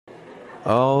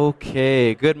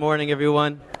Okay, good morning,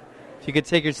 everyone. If you could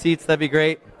take your seats, that'd be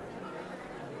great.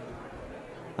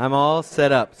 I'm all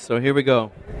set up, so here we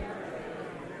go.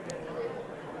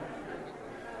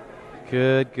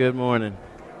 Good morning.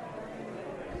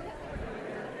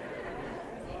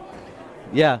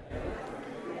 Yeah.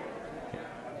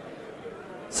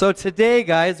 So today,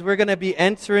 guys, we're going to be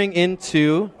entering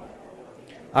into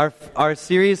our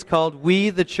series called We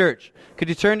the Church. Could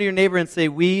you turn to your neighbor and say,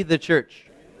 We the Church?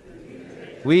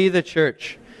 We the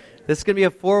Church. This is going to be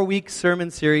a 4-week sermon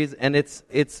series, and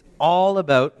it's all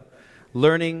about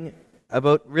learning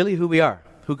about really who we are,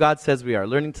 who God says we are,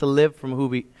 learning to live from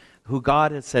who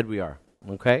God has said we are,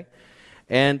 okay?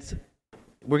 And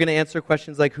we're going to answer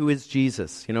questions like, who is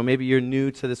Jesus? You know, maybe you're new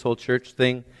to this whole church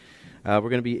thing. We're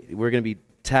going to be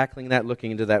tackling that, looking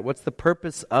into that. What's the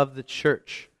purpose of the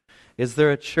church? Is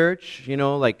there a church, you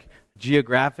know, like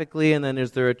geographically, and then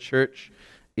is there a church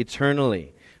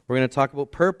eternally? We're going to talk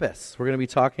about purpose. We're going to be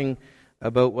talking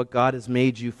about what God has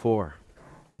made you for,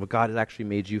 what God has actually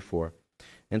made you for,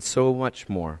 and so much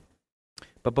more.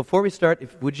 But before we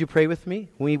start, would you pray with me?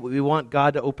 We want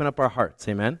God to open up our hearts,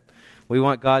 amen? We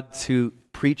want God to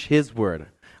preach His word.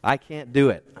 I can't do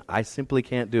it. I simply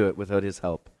can't do it without His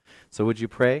help. So would you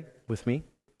pray with me?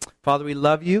 Father, we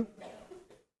love you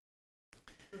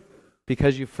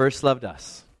because you first loved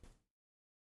us.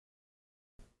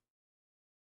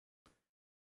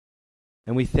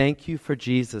 And we thank you for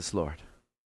Jesus, Lord.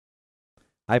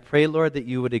 I pray, Lord, that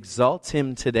you would exalt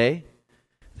Him today,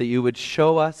 that you would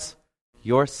show us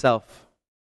yourself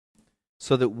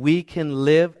so that we can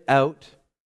live out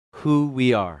who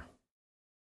we are.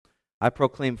 I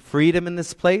proclaim freedom in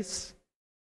this place,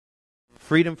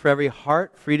 freedom for every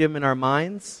heart, freedom in our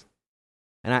minds.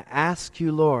 And I ask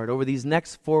you, Lord, over these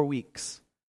next 4 weeks,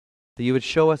 that you would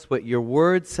show us what your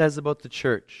word says about the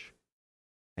church,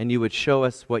 and you would show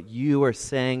us what you are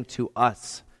saying to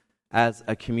us as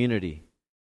a community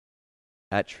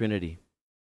at Trinity.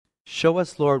 Show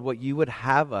us, Lord, what you would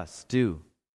have us do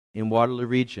in Waterloo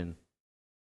Region,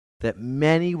 that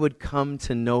many would come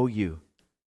to know you.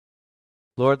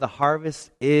 Lord, the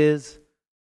harvest is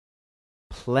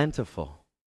plentiful,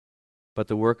 but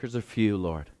the workers are few,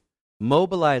 Lord.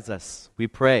 Mobilize us, we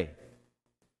pray,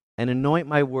 and anoint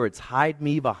my words. Hide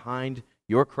me behind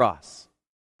your cross.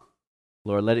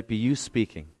 Lord, let it be you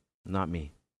speaking, not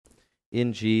me.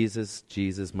 In Jesus'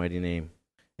 mighty name.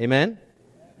 Amen?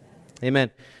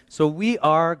 Amen. So we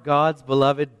are God's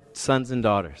beloved sons and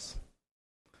daughters.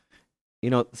 You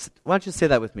know, why don't you say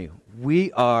that with me?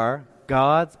 We are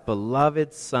God's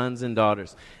beloved sons and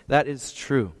daughters. That is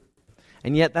true.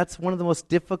 And yet that's one of the most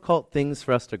difficult things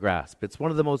for us to grasp. It's one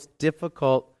of the most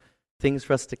difficult things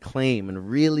for us to claim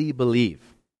and really believe.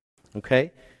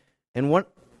 Okay? And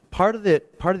part of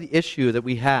the issue that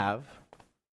we have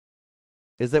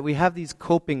is that we have these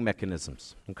coping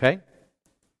mechanisms, okay?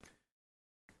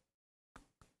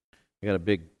 I got a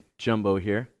big jumbo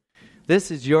here.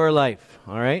 This is your life,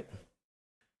 all right?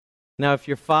 Now, if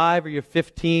you're 5 or you're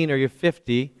 15 or you're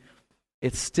 50,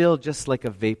 it's still just like a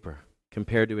vapor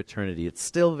compared to eternity. It's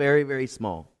still very, very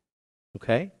small,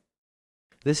 okay?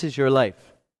 This is your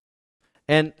life.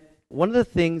 And one of the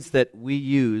things that we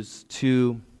use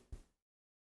to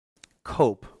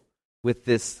cope with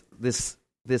this,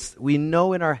 we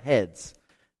know in our heads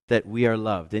that we are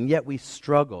loved, and yet we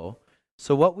struggle.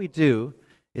 So what we do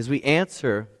is we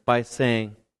answer by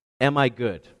saying, am I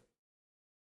good?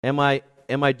 Am I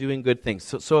doing good things?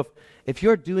 So if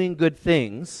you're doing good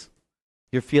things,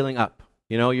 you're feeling up.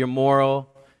 You know, you're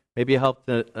moral. Maybe you helped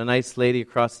a nice lady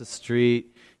across the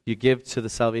street. You give to the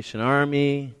Salvation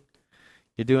Army.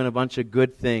 You're doing a bunch of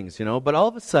good things, you know. But all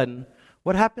of a sudden,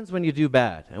 what happens when you do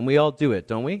bad? And we all do it,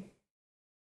 don't we?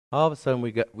 All of a sudden,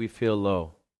 we feel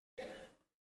low.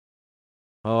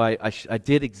 Oh, I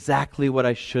did exactly what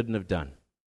I shouldn't have done.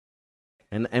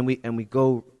 And we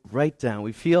go right down.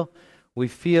 We feel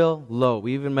low.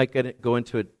 We even might go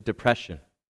into a depression.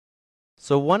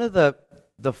 So one of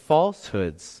the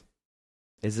falsehoods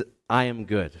is I am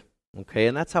good. Okay,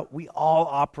 and that's how we all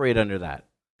operate under that.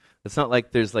 It's not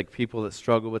like there's like people that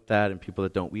struggle with that and people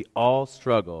that don't. We all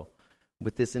struggle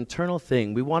with this internal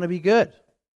thing. We want to be good,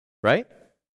 right?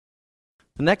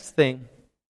 The next thing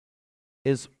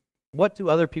is, what do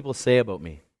other people say about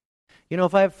me? You know,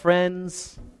 if I have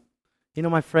friends, you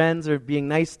know, my friends are being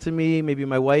nice to me. Maybe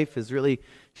my wife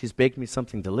she's baked me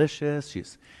something delicious.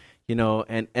 She's, you know,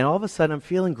 and all of a sudden I'm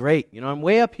feeling great. You know, I'm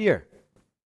way up here.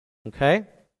 Okay?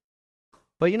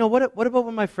 But you know, what about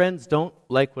when my friends don't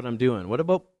like what I'm doing? What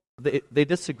about they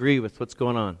disagree with what's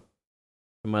going on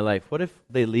in my life? What if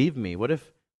they leave me? What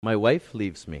if my wife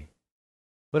leaves me?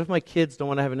 What if my kids don't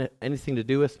want to have anything to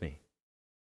do with me?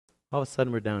 all of a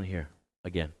sudden we're down here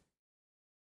again.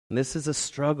 And this is a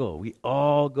struggle we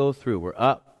all go through. We're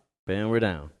up and we're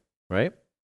down, right?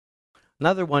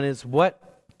 Another one is,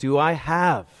 what do I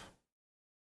have?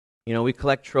 You know, we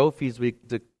collect trophies, we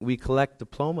collect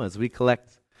diplomas, we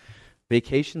collect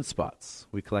vacation spots,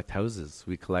 we collect houses,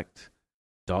 we collect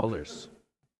dollars.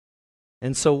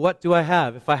 And so what do I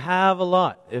have? If I have a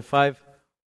lot, if I've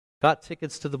got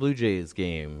tickets to the Blue Jays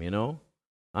game, you know,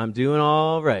 I'm doing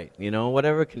all right, you know,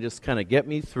 whatever can just kind of get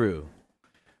me through.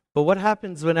 But what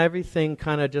happens when everything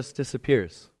kind of just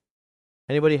disappears?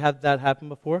 Anybody had that happen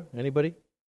before? Anybody?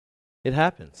 It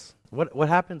happens. What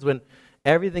happens when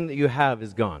everything that you have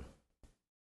is gone?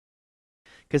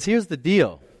 Because here's the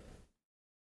deal.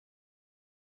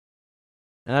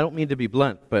 And I don't mean to be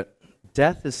blunt, but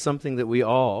death is something that we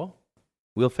all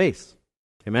will face.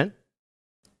 Amen?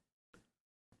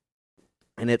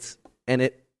 And it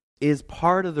is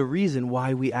part of the reason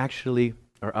why we actually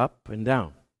are up and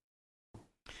down.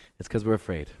 It's because we're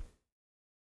afraid.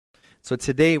 So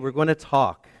today we're going to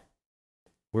talk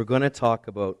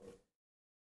about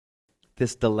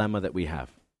this dilemma that we have.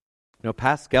 You know,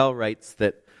 Pascal writes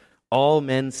that all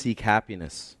men seek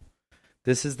happiness.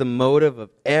 This is the motive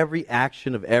of every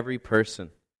action of every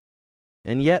person.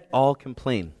 And yet all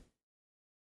complain.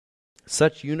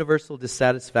 Such universal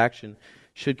dissatisfaction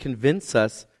should convince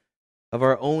us of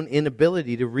our own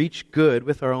inability to reach good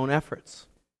with our own efforts.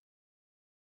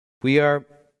 We are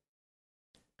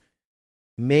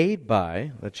made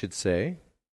by, that should say,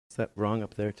 is that wrong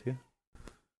up there too?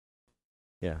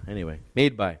 Yeah, anyway,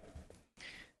 made by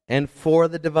and for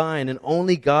the divine, and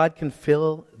only God can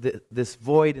fill this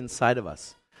void inside of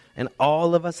us, and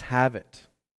all of us have it.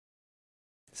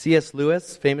 C.S.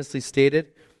 Lewis famously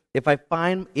stated, "If I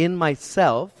find in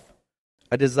myself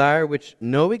a desire which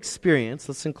no experience,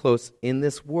 listen close, in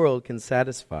this world can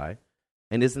satisfy,"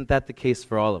 and isn't that the case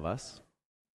for all of us?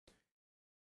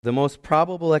 "The most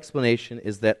probable explanation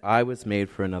is that I was made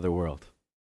for another world."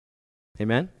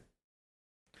 Amen?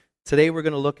 Today we're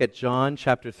going to look at John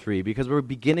chapter 3 because we're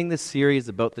beginning this series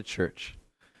about the church.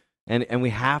 And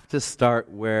we have to start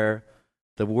where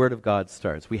the Word of God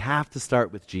starts. We have to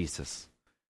start with Jesus.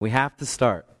 We have to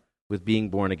start with being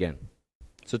born again.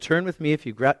 So turn with me if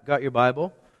you've got your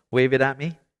Bible. Wave it at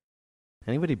me.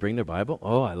 Anybody bring their Bible?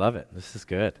 Oh, I love it. This is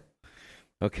good.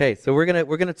 Okay, so we're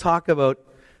gonna talk about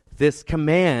this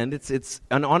command.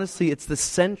 And honestly, it's the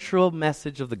central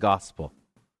message of the gospel.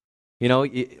 You know,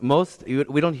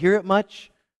 we don't hear it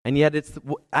much, and yet it's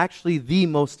actually the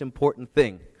most important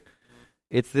thing.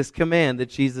 It's this command that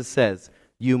Jesus says,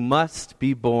 you must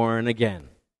be born again.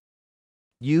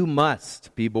 You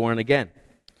must be born again.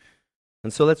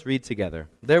 And so let's read together.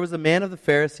 There was a man of the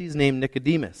Pharisees named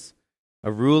Nicodemus,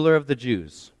 a ruler of the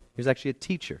Jews. He was actually a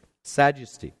teacher,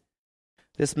 Sadducee.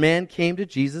 This man came to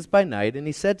Jesus by night, and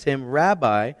he said to him,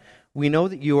 "Rabbi, we know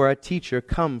that you are a teacher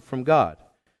come from God.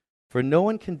 For no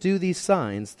one can do these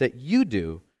signs that you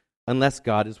do unless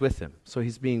God is with him." So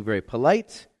he's being very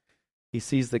polite. He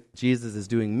sees that Jesus is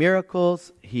doing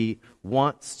miracles. He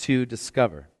wants to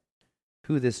discover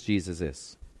who this Jesus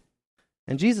is.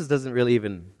 And Jesus doesn't really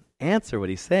even answer what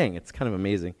he's saying. It's kind of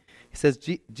amazing. He says,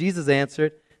 Jesus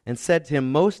answered and said to him,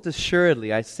 "Most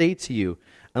assuredly, I say to you,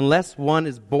 unless one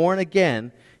is born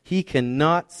again, he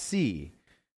cannot see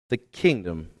the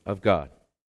kingdom of God."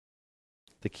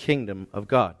 The kingdom of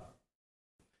God.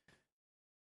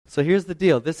 So here's the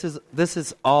deal. This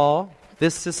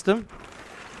system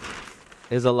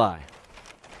is a lie.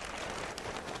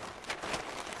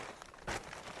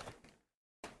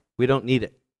 We don't need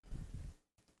it.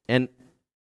 And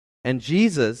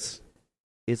Jesus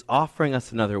is offering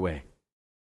us another way.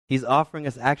 He's offering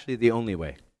us actually the only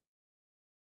way.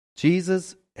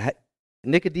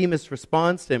 Nicodemus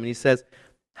responds to him and he says,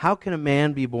 "How can a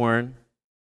man be born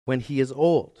when he is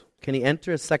old? Can he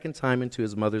enter a second time into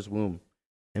his mother's womb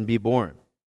and be born?"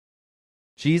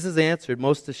 Jesus answered,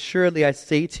 "Most assuredly I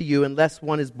say to you, unless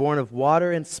one is born of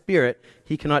water and spirit,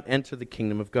 he cannot enter the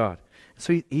kingdom of God."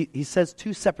 So he says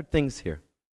two separate things here.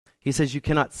 He says you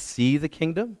cannot see the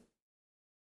kingdom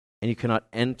and you cannot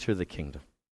enter the kingdom.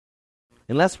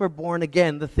 Unless we're born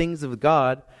again, the things of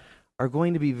God are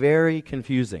going to be very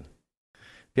confusing.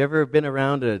 Have you ever been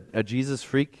around a Jesus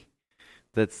freak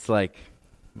that's like,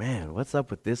 man, what's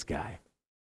up with this guy?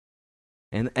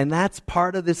 And that's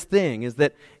part of this thing, is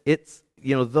that it's,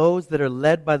 you know, those that are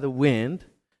led by the wind,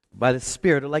 by the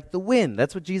Spirit, are like the wind.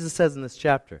 That's what Jesus says in this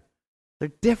chapter. They're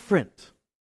different.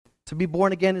 To be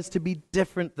born again is to be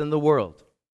different than the world.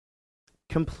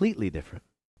 Completely different.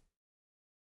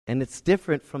 And it's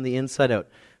different from the inside out.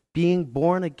 Being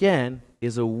born again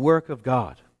is a work of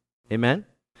God. Amen?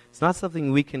 It's not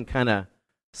something we can kind of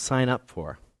sign up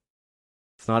for.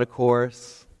 It's not a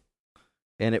course,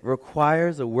 and it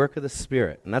requires a work of the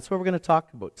Spirit. And that's what we're going to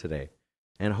talk about today.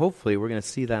 And hopefully we're going to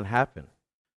see that happen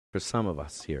for some of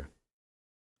us here.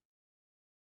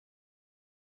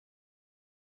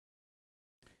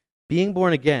 Being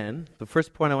born again, the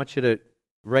first point I want you to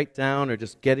write down or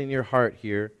just get in your heart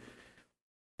here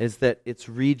is that it's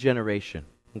regeneration,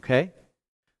 okay?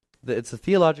 It's a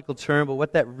theological term, but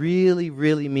what that really,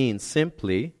 really means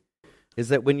simply is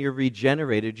that when you're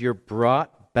regenerated, you're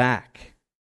brought back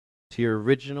to your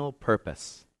original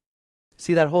purpose.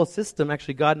 See, that whole system,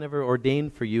 actually, God never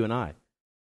ordained for you and I.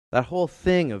 That whole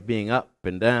thing of being up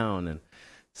and down and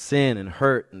sin and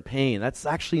hurt and pain, that's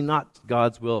actually not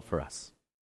God's will for us.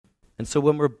 And so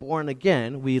when we're born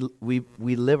again, we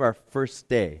live our first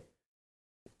day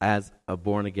as a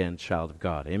born-again child of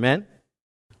God. Amen?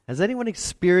 Has anyone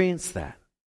experienced that?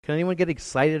 Can anyone get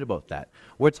excited about that?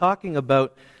 We're talking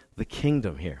about the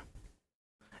kingdom here.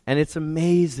 And it's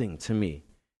amazing to me.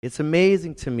 It's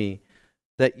amazing to me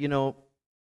that,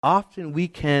 often we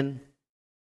can...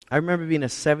 I remember being a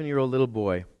 7-year-old little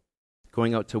boy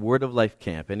going out to Word of Life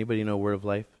camp. Anybody know Word of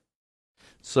Life?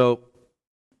 So,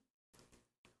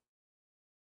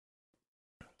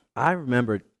 I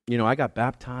remember, I got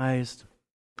baptized.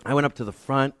 I went up to the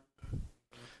front,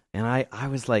 and I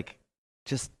was like,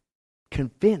 just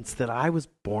convinced that I was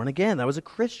born again. I was a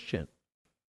Christian.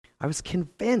 I was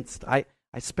convinced. I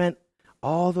spent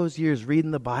all those years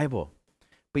reading the Bible.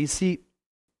 But you see,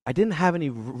 I didn't have any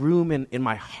room in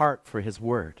my heart for His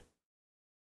Word.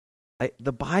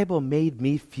 The Bible made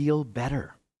me feel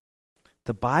better.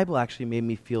 The Bible actually made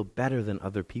me feel better than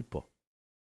other people.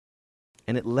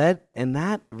 And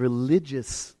that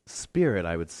religious spirit,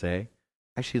 I would say,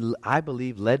 actually, I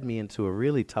believe, led me into a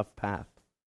really tough path.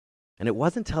 And it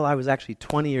wasn't until I was actually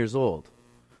 20 years old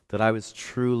that I was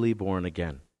truly born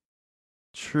again.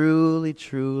 Truly,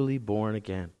 truly born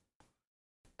again.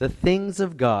 The things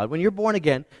of God, when you're born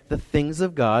again, the things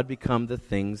of God become the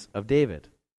things of David.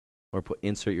 Or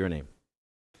insert your name.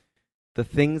 The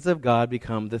things of God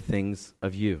become the things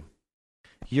of you.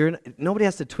 Nobody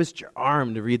has to twist your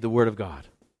arm to read the Word of God.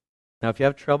 Now, if you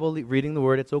have trouble reading the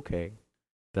Word, it's okay.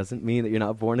 Doesn't mean that you're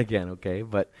not born again, okay?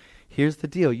 But here's the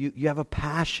deal. You have a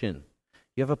passion.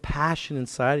 You have a passion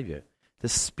inside of you. The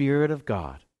Spirit of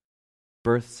God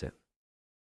births it.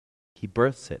 He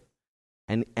births it.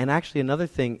 And actually another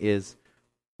thing is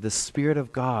the Spirit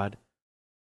of God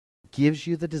gives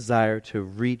you the desire to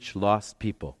reach lost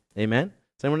people. Amen?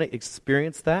 Does anyone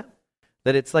experience that?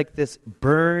 That it's like this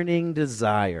burning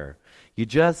desire. You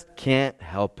just can't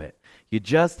help it. You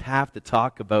just have to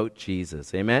talk about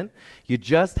Jesus. Amen? You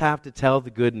just have to tell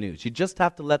the good news. You just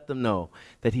have to let them know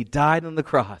that He died on the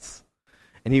cross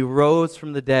and He rose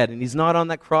from the dead and He's not on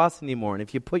that cross anymore. And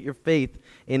if you put your faith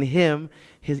in Him,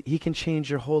 He can change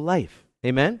your whole life.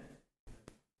 Amen?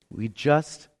 We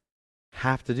just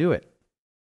have to do it.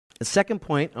 The second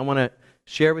point I want to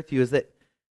share with you is that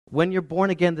when you're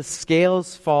born again, the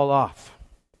scales fall off.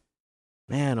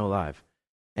 Man alive.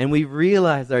 And we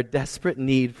realize our desperate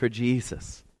need for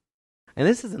Jesus. And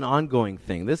this is an ongoing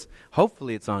thing.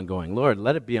 Hopefully it's ongoing. Lord,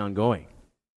 let it be ongoing.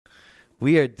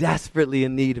 We are desperately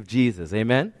in need of Jesus.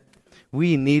 Amen?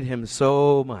 We need Him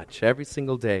so much every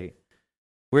single day.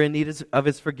 We're in need of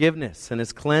His forgiveness and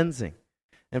His cleansing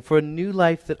and for a new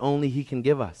life that only He can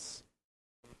give us.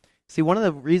 See, one of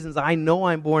the reasons I know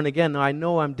I'm born again, I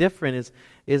know I'm different,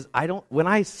 is when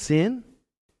I sin,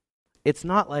 it's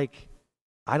not like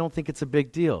I don't think it's a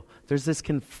big deal. There's this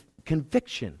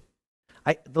conviction.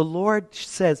 The Lord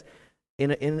says,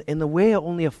 in the way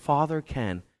only a father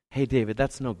can, hey, David,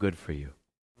 that's no good for you.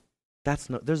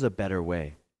 There's a better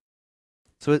way.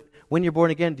 So when you're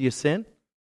born again, do you sin?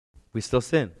 We still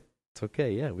sin. It's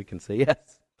okay, yeah, we can say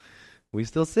yes. We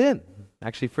still sin.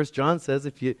 Actually, 1 John says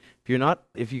if you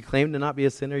claim to not be a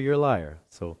sinner, you're a liar.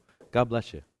 So God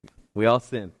bless you. We all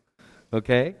sin.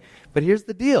 Okay? But here's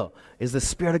the deal, is the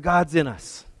Spirit of God's in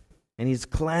us. And He's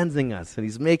cleansing us, and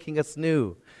He's making us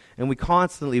new. And we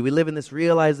live in this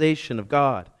realization of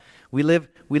God. We live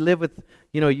with,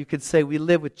 you could say we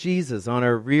live with Jesus on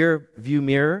our rear view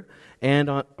mirror and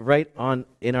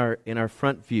in our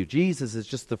front view. Jesus is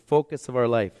just the focus of our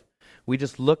life. We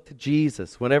just look to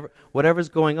Jesus. Whatever's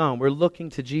going on, we're looking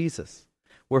to Jesus.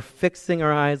 We're fixing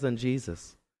our eyes on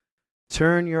Jesus.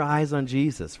 Turn your eyes on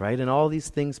Jesus, right? And all these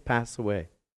things pass away.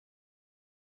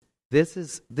 This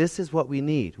is what we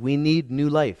need. We need new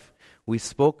life. We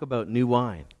spoke about new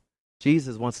wine.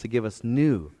 Jesus wants to give us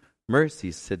new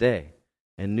mercies today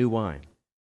and new wine.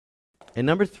 And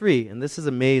number 3, and this is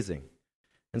amazing,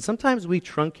 and sometimes we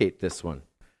truncate this one.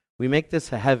 We make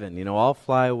this a heaven, I'll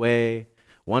fly away.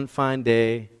 one fine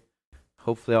day,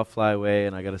 hopefully I'll fly away,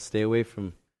 and I got to stay away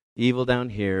from evil down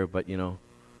here, but,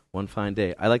 one fine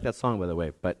day. I like that song, by the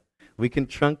way, but we can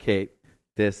truncate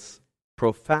this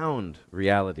profound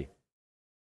reality.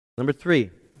 Number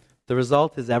 3, the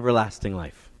result is everlasting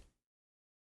life.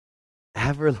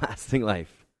 Everlasting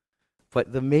life.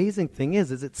 But the amazing thing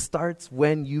is it starts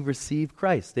when you receive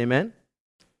Christ. Amen?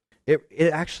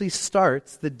 It actually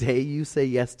starts the day you say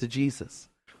yes to Jesus.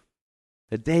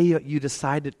 The day you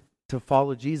decide to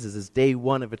follow Jesus is day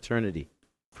 1 of eternity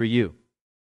for you.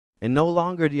 And no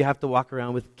longer do you have to walk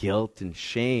around with guilt and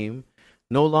shame.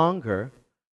 No longer.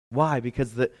 Why?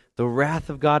 Because the wrath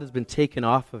of God has been taken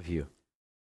off of you.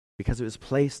 Because it was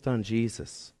placed on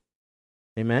Jesus.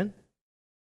 Amen?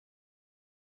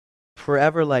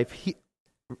 Forever life.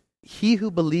 He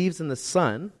who believes in the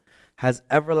Son has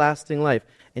everlasting life.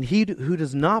 And he who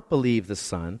does not believe the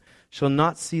Son shall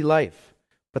not see life,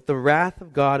 but the wrath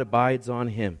of God abides on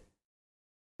him.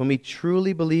 When we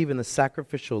truly believe in the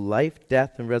sacrificial life,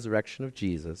 death, and resurrection of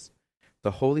Jesus,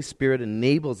 the Holy Spirit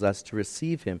enables us to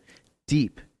receive him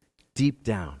deep, deep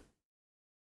down,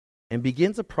 and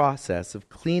begins a process of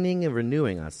cleaning and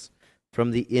renewing us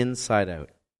from the inside out.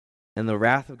 And the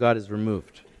wrath of God is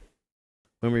removed.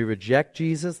 When we reject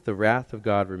Jesus, the wrath of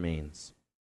God remains.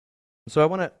 So I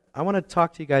want to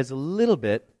talk to you guys a little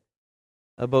bit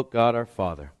about God our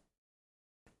Father.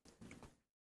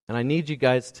 And I need you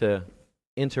guys to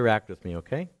interact with me,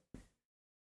 okay?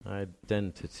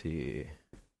 Identity.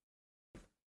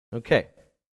 Okay.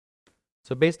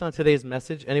 So based on today's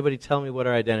message, anybody tell me what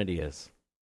our identity is?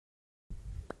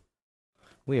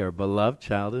 We are beloved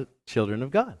children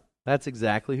of God. That's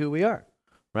exactly who we are,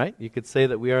 right? You could say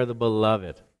that we are the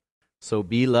beloved. So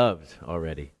be loved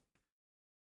already,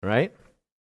 right?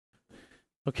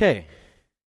 Okay.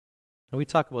 And we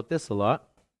talk about this a lot.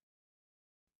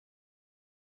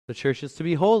 The church is to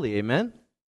be holy, amen?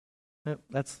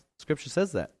 That's Scripture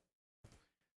says that.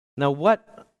 Now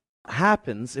what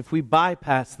happens if we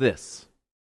bypass this?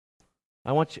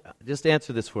 I want you, just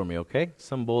answer this for me, okay?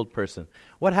 Some bold person.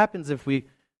 What happens if we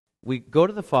go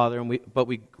to the Father, and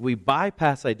we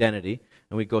bypass identity,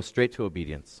 and we go straight to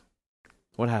obedience?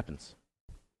 What happens?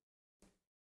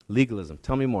 Legalism.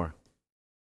 Tell me more.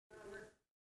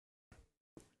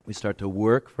 We start to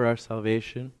work for our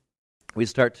salvation. We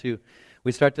start to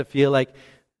feel like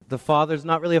the Father's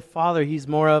not really a father, he's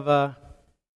more of a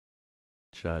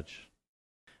judge.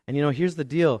 And here's the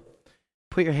deal.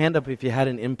 Put your hand up if you had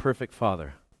an imperfect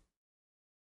father.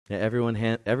 Yeah,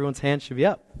 everyone's hand should be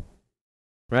up.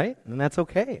 Right? And that's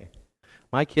okay.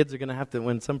 My kids are going to have to,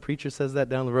 when some preacher says that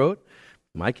down the road,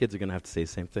 my kids are going to have to say the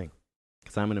same thing.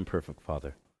 Because I'm an imperfect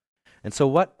father. And so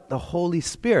what the Holy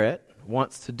Spirit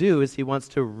wants to do is he wants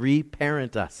to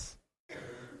reparent us.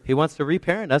 He wants to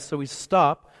reparent us so we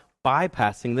stop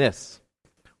bypassing this.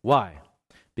 Why?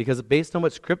 Because based on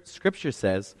what Scripture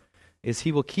says, is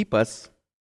he will keep us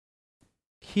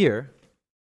here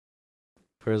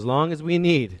for as long as we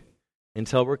need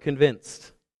until we're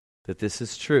convinced that this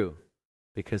is true,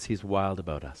 because he's wild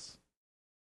about us.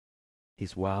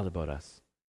 He's wild about us.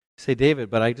 You say, David,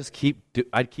 but I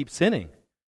keep sinning.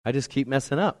 I just keep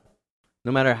messing up.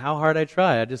 No matter how hard I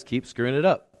try, I just keep screwing it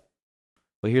up.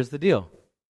 Well, here's the deal.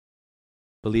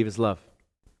 Believe his love.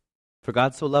 For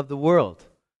God so loved the world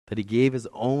that he gave his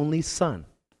only Son,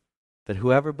 that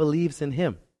whoever believes in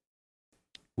him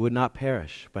would not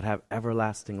perish, but have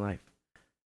everlasting life.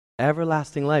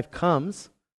 Everlasting life comes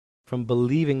from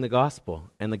believing the gospel.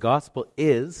 And the gospel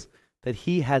is that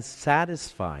he has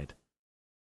satisfied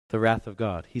the wrath of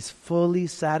God. He's fully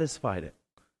satisfied it.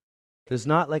 There's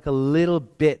not like a little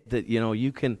bit that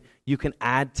you can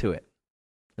add to it.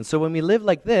 And so when we live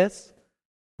like this,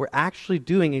 we're actually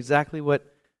doing exactly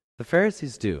what the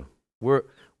Pharisees do. We're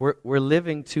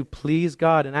living to please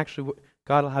God, and actually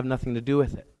God will have nothing to do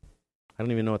with it. I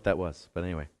don't even know what that was, but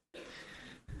anyway.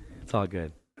 It's all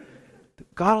good.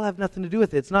 God will have nothing to do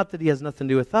with it. It's not that he has nothing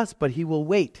to do with us, but he will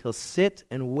wait. He'll sit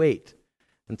and wait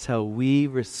until we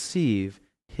receive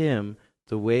him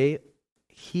the way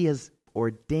he has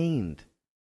ordained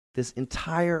this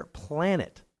entire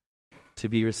planet to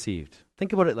be received.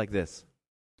 Think about it like this.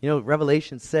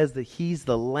 Revelation says that he's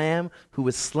the Lamb who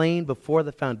was slain before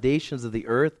the foundations of the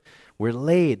earth were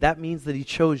laid. That means that he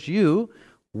chose you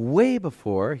way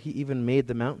before he even made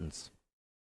the mountains.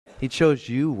 He chose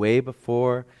you way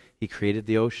before he created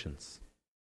the oceans.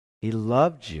 He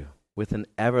loved you with an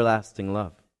everlasting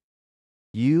love.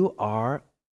 You are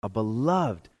a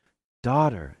beloved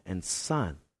daughter and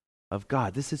son of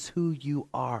God. This is who you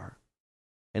are.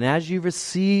 And as you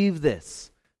receive this,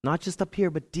 not just up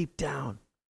here, but deep down,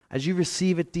 as you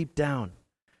receive it deep down,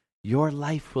 your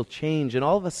life will change. And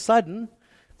all of a sudden,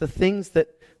 the things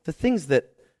that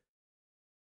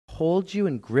hold you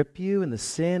and grip you, and the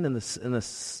sin and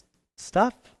the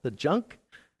stuff, the junk,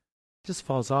 just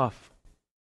falls off.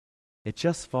 It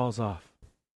just falls off.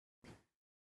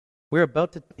 We're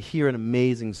about to hear an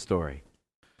amazing story.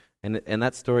 And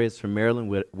that story is from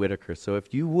Marilyn Whitaker. So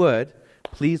if you would,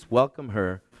 please welcome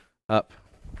her up.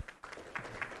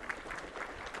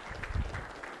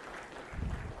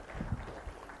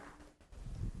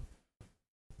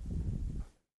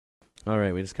 All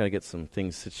right, we just got to get some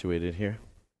things situated here.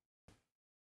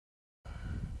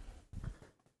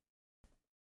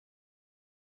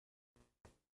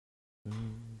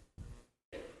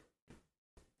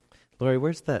 Lori,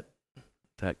 where's that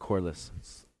chorus?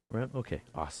 Right? Okay,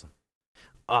 awesome.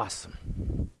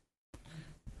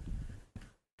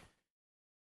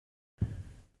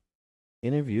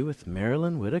 Interview with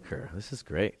Marilyn Whitaker. This is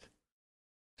great.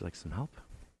 Would you like some help?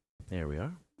 There we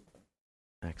are.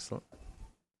 Excellent.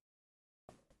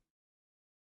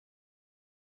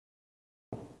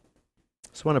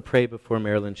 Just want to pray before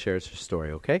Marilyn shares her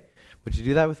story, okay? Would you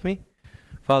do that with me?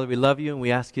 Father, we love you and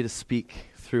we ask you to speak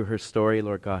through her story,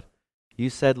 Lord God. You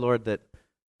said, Lord, that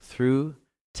through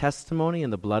testimony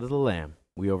and the blood of the Lamb,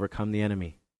 we overcome the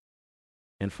enemy.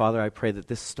 And Father, I pray that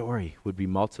this story would be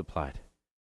multiplied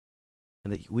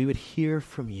and that we would hear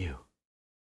from you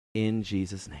in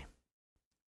Jesus' name.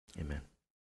 Amen.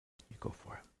 You go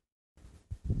for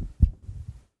it.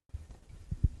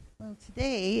 Well,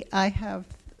 today I have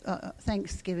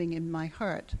Thanksgiving in my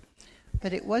heart,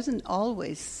 but it wasn't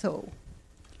always so.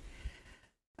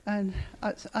 And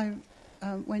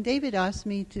when David asked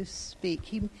me to speak,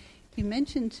 he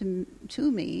mentioned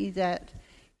to me that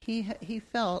he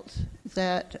felt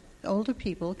that older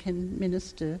people can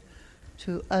minister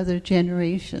to other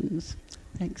generations.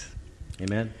 Thanks.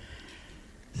 Amen.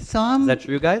 Is that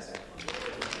true, guys?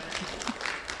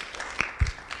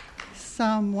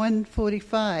 Psalm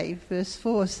 145, verse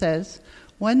 4 says,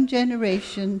 "One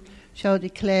generation shall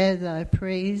declare thy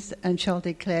praise and shall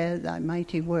declare thy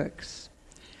mighty works."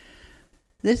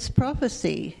 This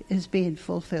prophecy is being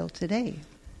fulfilled today.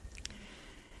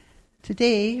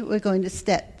 Today, we're going to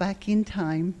step back in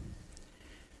time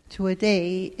to a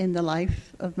day in the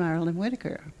life of Marilyn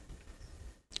Whitaker.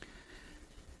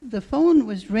 The phone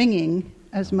was ringing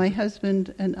as my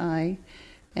husband and I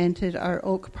entered our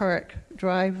Oak Park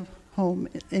drive home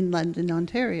in London,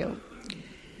 Ontario.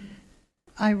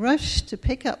 I rushed to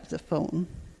pick up the phone,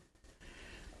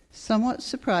 somewhat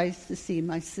surprised to hear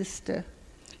my sister,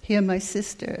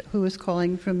 who was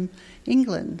calling from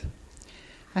England.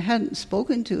 I hadn't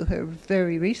spoken to her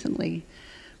very recently,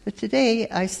 but today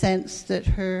I sensed that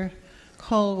her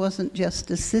call wasn't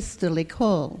just a sisterly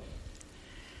call.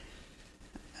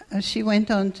 As she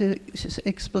went on to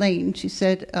explain, she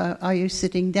said, "Are you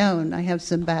sitting down? I have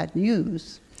some bad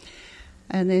news."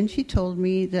 And then she told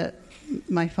me that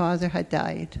my father had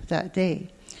died that day.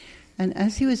 And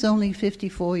as he was only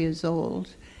 54 years old,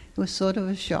 it was sort of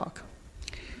a shock.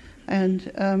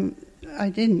 And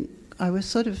I was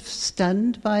sort of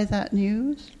stunned by that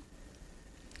news.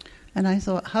 And I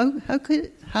thought, how could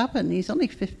it happen? He's only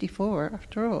 54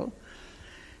 after all.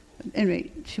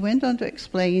 Anyway, she went on to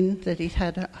explain that he'd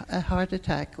had a heart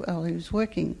attack while he was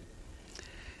working.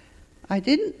 I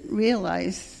didn't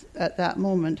realize at that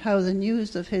moment how the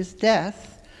news of his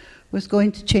death was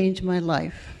going to change my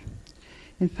life.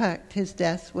 In fact, his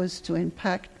death was to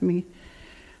impact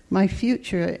my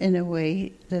future in a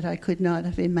way that I could not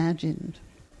have imagined.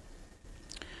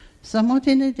 Somewhat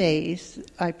in a daze,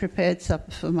 I prepared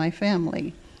supper for my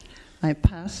family. My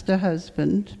pastor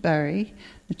husband, Barry,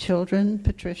 the children,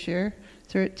 Patricia,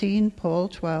 13, Paul,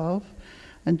 12,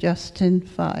 and Justin,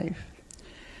 5.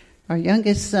 Our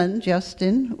youngest son,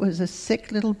 Justin, was a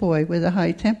sick little boy with a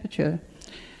high temperature.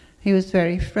 He was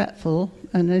very fretful,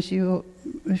 and if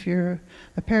you're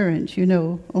a parent, you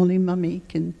know only mummy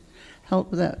can help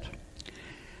with that.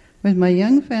 With my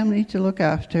young family to look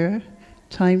after,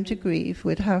 time to grieve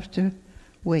would have to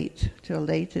wait till a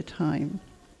later time.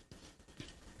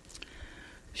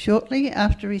 Shortly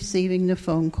after receiving the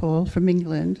phone call from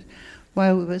England,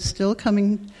 while we were still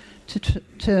coming to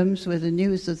terms with the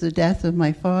news of the death of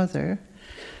my father,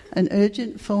 an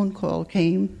urgent phone call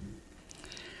came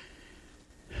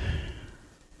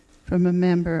from a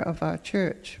member of our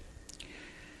church.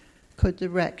 Could the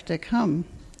rector come?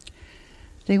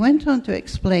 They went on to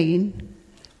explain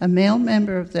a male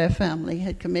member of their family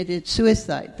had committed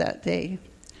suicide that day.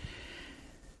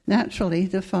 Naturally,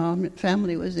 the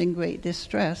family was in great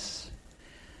distress.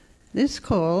 This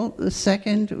call, the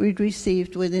second we'd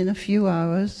received within a few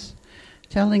hours,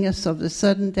 telling us of the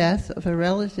sudden death of a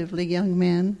relatively young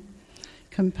man,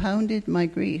 compounded my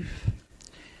grief.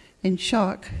 In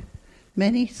shock,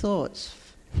 many thoughts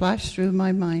flashed through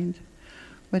my mind.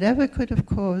 Whatever could have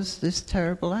caused this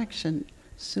terrible action?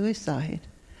 Suicide.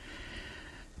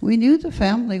 We knew the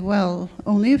family well.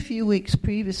 Only a few weeks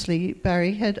previously,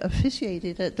 Barry had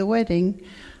officiated at the wedding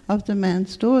of the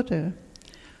man's daughter.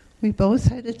 We both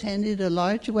had attended a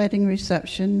large wedding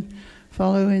reception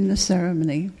following the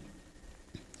ceremony.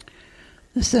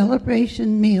 The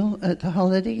celebration meal at the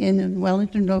Holiday Inn in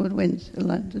Wellington Road, Windsor,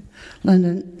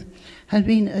 London, had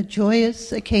been a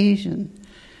joyous occasion.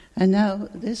 And now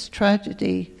this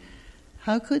tragedy.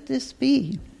 How could this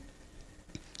be?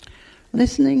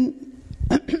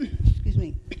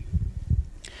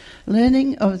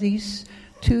 Learning of these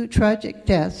two tragic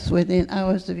deaths within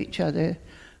hours of each other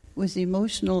was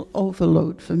emotional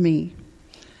overload for me.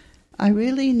 I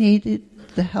really needed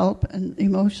the help and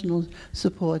emotional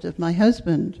support of my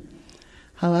husband.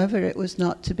 However, it was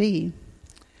not to be.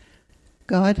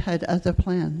 God had other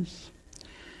plans.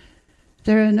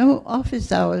 There are no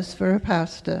office hours for a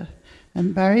pastor,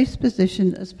 and Barry's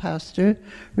position as pastor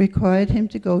required him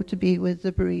to go to be with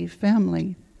the bereaved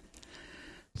family.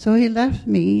 So he left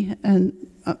me, and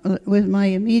with my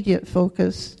immediate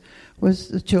focus was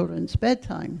the children's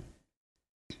bedtime.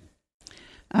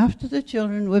 After the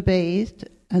children were bathed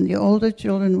and the older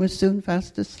children were soon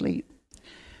fast asleep,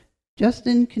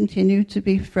 Justin continued to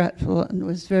be fretful and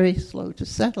was very slow to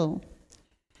settle.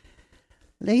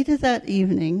 Later that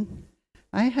evening,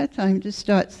 I had time to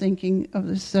start thinking of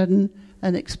the sudden,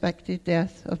 unexpected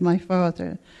death of my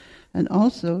father, and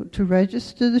also to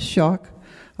register the shock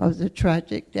of the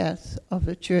tragic death of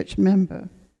a church member.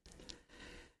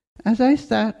 As I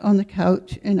sat on the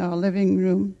couch in our living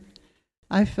room,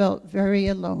 I felt very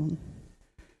alone,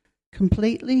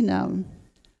 completely numb,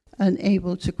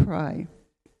 unable to cry.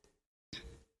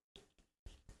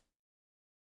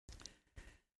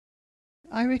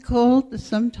 I recalled the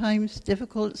sometimes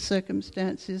difficult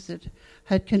circumstances that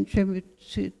had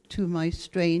contributed to my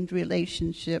strained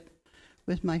relationship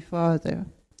with my father.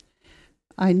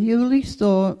 I newly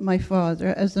saw my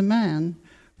father as a man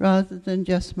rather than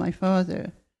just my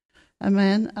father, a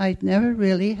man I'd never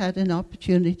really had an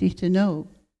opportunity to know,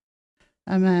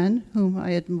 a man whom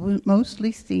I had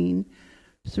mostly seen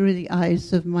through the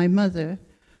eyes of my mother,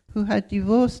 who had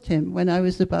divorced him when I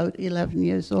was about 11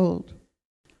 years old.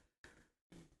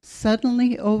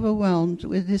 Suddenly overwhelmed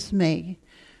with dismay,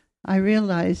 I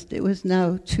realized it was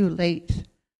now too late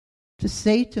to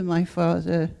say to my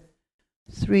father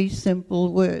 3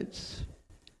 simple words: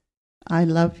 I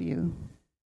love you.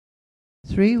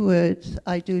 3 words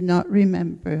I do not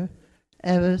remember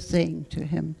ever saying to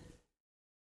him.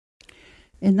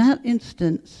 In that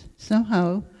instance,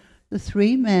 somehow, the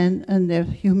 3 men and their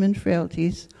human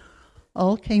frailties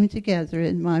all came together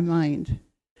in my mind.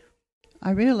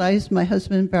 I realized my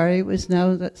husband Barry was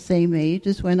now that same age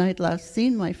as when I'd last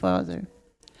seen my father.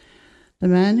 The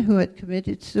man who had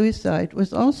committed suicide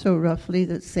was also roughly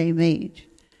that same age.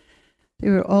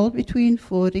 They were all between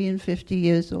 40 and 50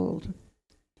 years old.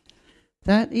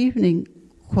 That evening,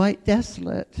 quite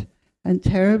desolate and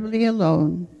terribly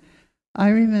alone, I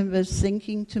remember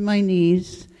sinking to my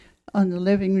knees on the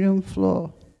living room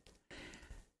floor.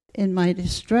 In my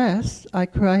distress, I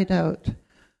cried out,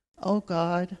 "Oh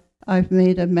God, I've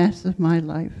made a mess of my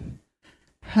life.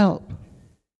 Help.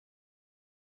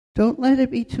 Don't let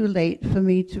it be too late for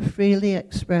me to freely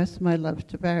express my love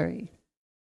to Barry."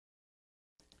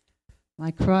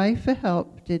 My cry for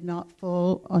help did not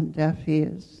fall on deaf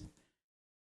ears.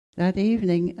 That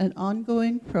evening, an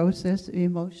ongoing process of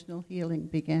emotional healing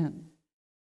began.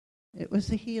 It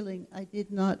was a healing I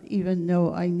did not even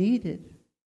know I needed.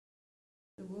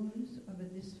 The wounds of a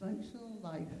dysfunctional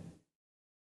life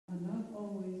are not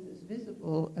always as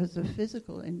visible as a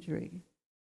physical injury,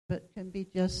 but can be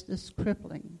just as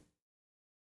crippling.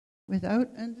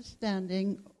 Without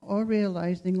understanding or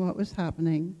realizing what was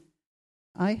happening,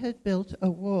 I had built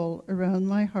a wall around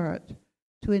my heart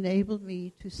to enable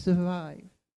me to survive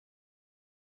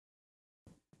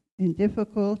in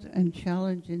difficult and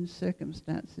challenging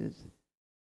circumstances.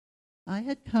 I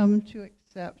had come to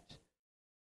accept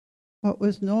what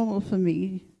was normal for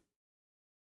me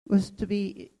was to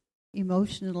be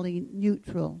emotionally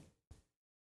neutral.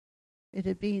 It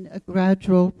had been a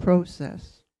gradual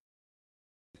process.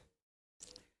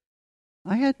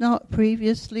 I had not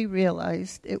previously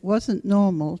realized it wasn't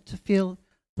normal to feel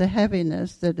the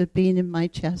heaviness that had been in my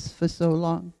chest for so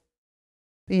long,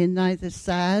 being neither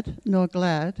sad nor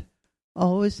glad,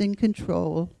 always in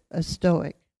control, a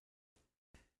stoic.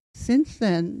 Since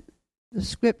then, the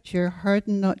scripture,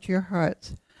 "Harden not your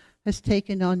hearts," has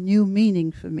taken on new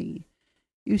meaning for me.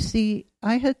 You see,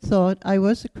 I had thought I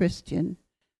was a Christian.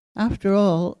 After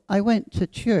all, I went to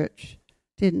church,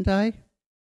 didn't I?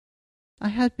 I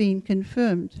had been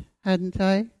confirmed, hadn't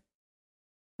I?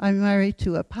 I'm married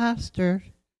to a pastor,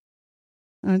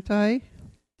 aren't I?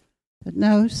 But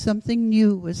now something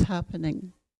new was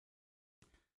happening.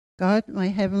 God, my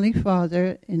Heavenly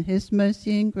Father, in His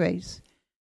mercy and grace,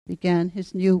 began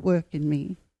His new work in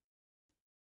me.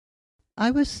 I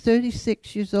was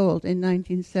 36 years old in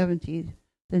 1970,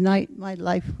 the night my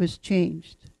life was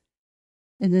changed.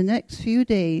 In the next few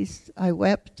days, I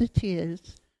wept the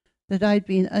tears that I'd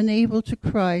been unable to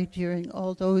cry during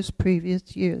all those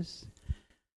previous years.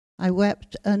 I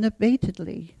wept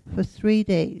unabatedly for 3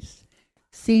 days,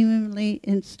 seemingly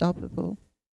unstoppable.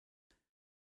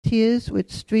 Tears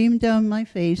would stream down my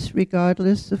face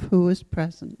regardless of who was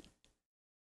present.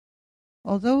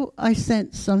 Although I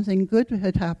sensed something good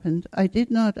had happened, I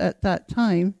did not at that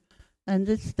time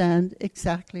understand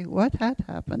exactly what had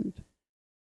happened.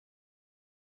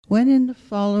 When in the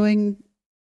following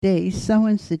days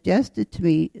someone suggested to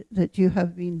me that you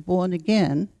have been born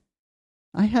again,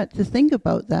 I had to think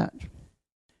about that.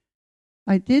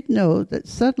 I did know that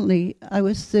suddenly I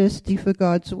was thirsty for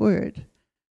God's word.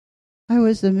 I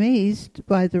was amazed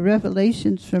by the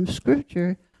revelations from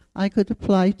Scripture I could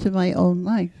apply to my own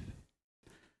life.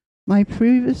 My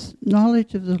previous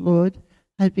knowledge of the Lord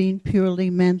had been purely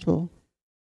mental.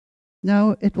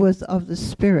 Now it was of the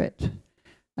Spirit,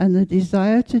 and the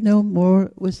desire to know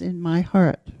more was in my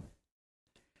heart.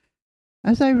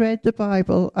 As I read the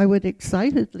Bible, I would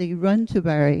excitedly run to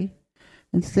Barry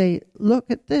and say, look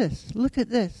at this, look at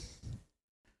this.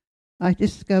 I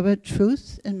discovered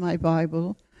truths in my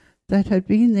Bible that had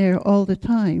been there all the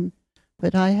time,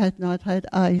 but I had not had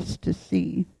eyes to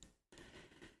see.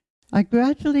 I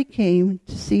gradually came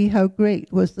to see how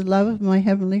great was the love of my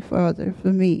Heavenly Father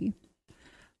for me.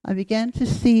 I began to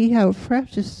see how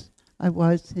precious I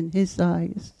was in His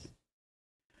eyes.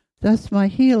 Thus my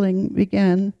healing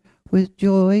began with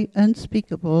joy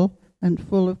unspeakable and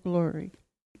full of glory.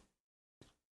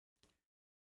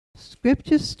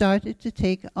 Scripture started to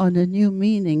take on a new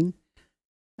meaning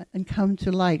and come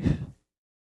to life.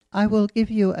 I will give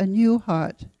you a new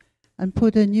heart and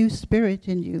put a new spirit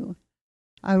in you.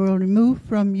 I will remove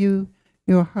from you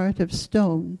your heart of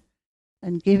stone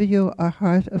and give you a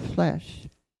heart of flesh,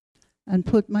 and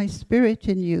put my spirit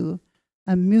in you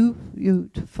and move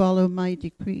you to follow my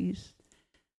decrees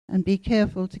and be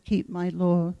careful to keep my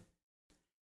law.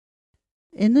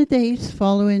 In the days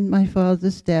following my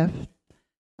father's death,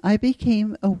 I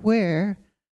became aware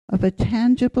of a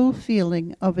tangible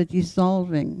feeling of a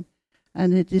dissolving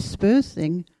and a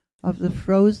dispersing of the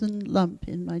frozen lump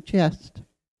in my chest.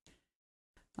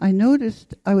 I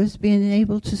noticed I was being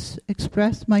able to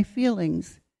express my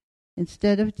feelings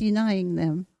instead of denying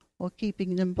them or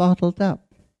keeping them bottled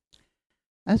up.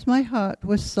 As my heart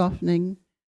was softening,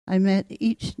 I met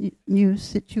each new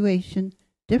situation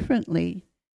differently,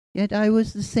 yet I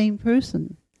was the same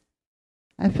person.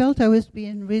 I felt I was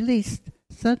being released,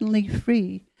 suddenly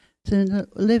free to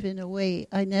live in a way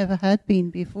I never had been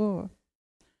before.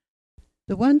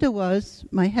 The wonder was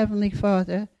my Heavenly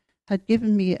Father had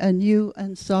given me a new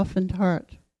and softened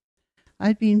heart.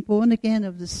 I'd been born again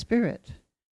of the Spirit.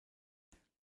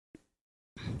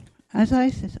 As I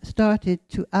started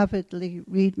to avidly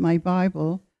read my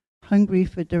Bible, hungry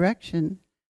for direction,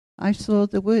 I saw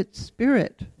the word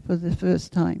Spirit for the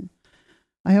first time.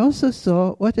 I also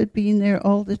saw what had been there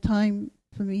all the time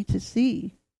for me to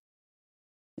see,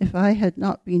 if I had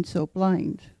not been so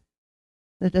blind,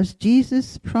 that as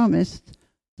Jesus promised,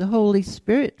 the Holy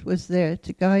Spirit was there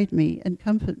to guide me and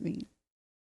comfort me.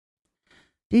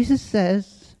 Jesus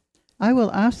says, I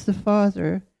will ask the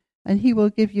Father, and He will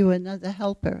give you another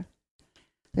helper,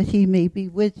 that He may be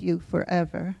with you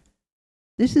forever.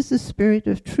 This is the Spirit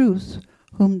of truth,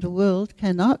 whom the world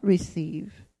cannot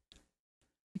receive,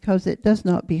 because it does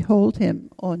not behold Him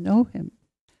or know Him.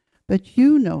 But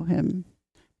you know Him,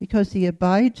 because He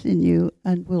abides in you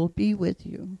and will be with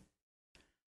you.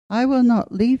 I will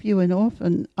not leave you an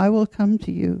orphan, I will come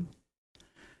to you.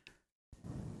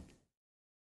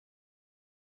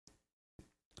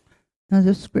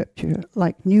 Another scripture,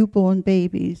 like newborn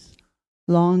babies,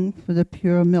 long for the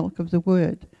pure milk of the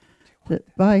word,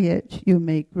 that by it you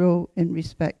may grow in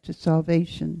respect to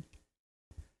salvation.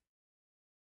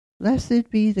 Blessed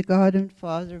be the God and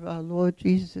Father of our Lord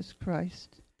Jesus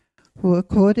Christ, who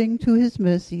according to His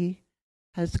mercy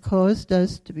has caused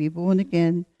us to be born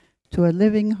again to a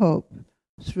living hope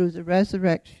through the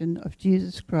resurrection of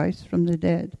Jesus Christ from the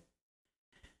dead.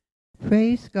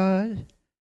 Praise God.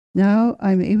 Now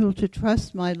I'm able to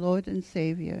trust my Lord and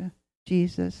Savior,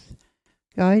 Jesus,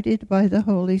 guided by the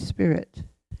Holy Spirit.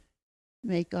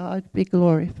 May God be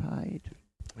glorified.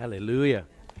 Hallelujah.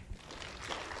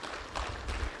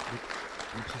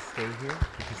 You just stay here?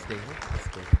 You just stay here?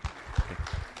 Just stay here. Okay.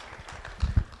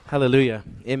 Hallelujah.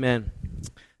 Amen.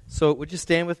 So would you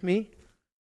stand with me?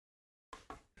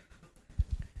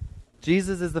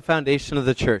 Jesus is the foundation of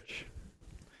the church.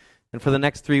 And for the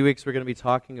next 3 weeks, we're going to be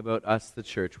talking about us, the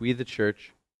church, we, the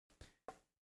church.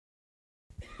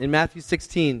 In Matthew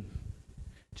 16,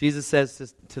 Jesus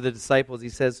says to the disciples, he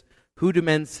says, "Who do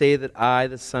men say that I,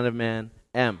 the Son of Man,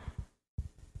 am?"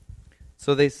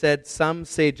 So they said, "Some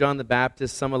say John the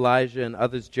Baptist, some Elijah, and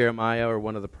others Jeremiah or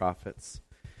one of the prophets."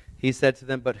 He said to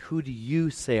them, "But who do you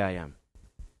say I am?"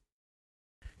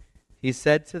 He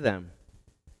said to them,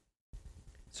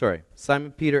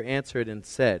 Simon Peter answered and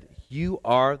said, "You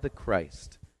are the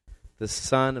Christ, the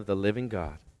Son of the living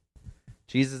God."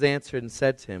 Jesus answered and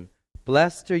said to him,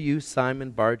 "Blessed are you,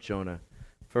 Simon Bar-Jonah,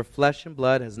 for flesh and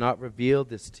blood has not revealed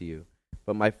this to you,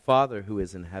 but my Father who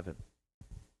is in heaven.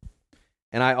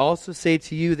 And I also say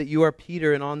to you that you are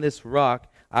Peter, and on this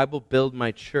rock I will build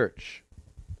my church."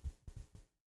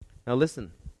 Now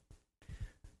listen,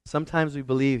 sometimes we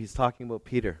believe he's talking about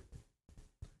Peter,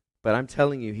 but I'm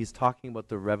telling you, he's talking about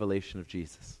the revelation of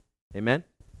Jesus. Amen?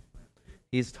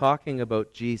 He's talking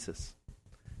about Jesus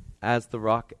as the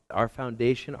rock, our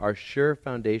foundation, our sure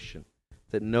foundation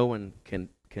that no one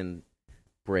can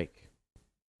break.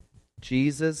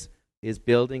 Jesus is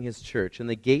building his church, and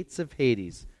the gates of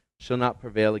Hades shall not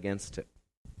prevail against it.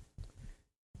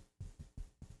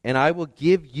 "And I will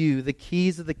give you the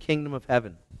keys of the kingdom of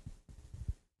heaven.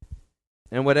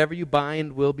 And whatever you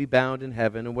bind will be bound in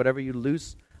heaven, and whatever you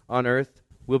loose on earth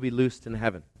will be loosed in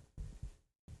heaven."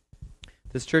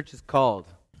 This church is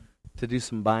called to do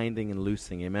some binding and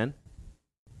loosing, amen?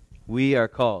 We are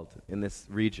called in this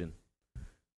region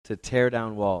to tear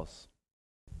down walls.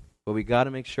 But we got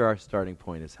to make sure our starting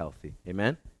point is healthy,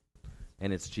 amen?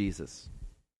 And it's Jesus.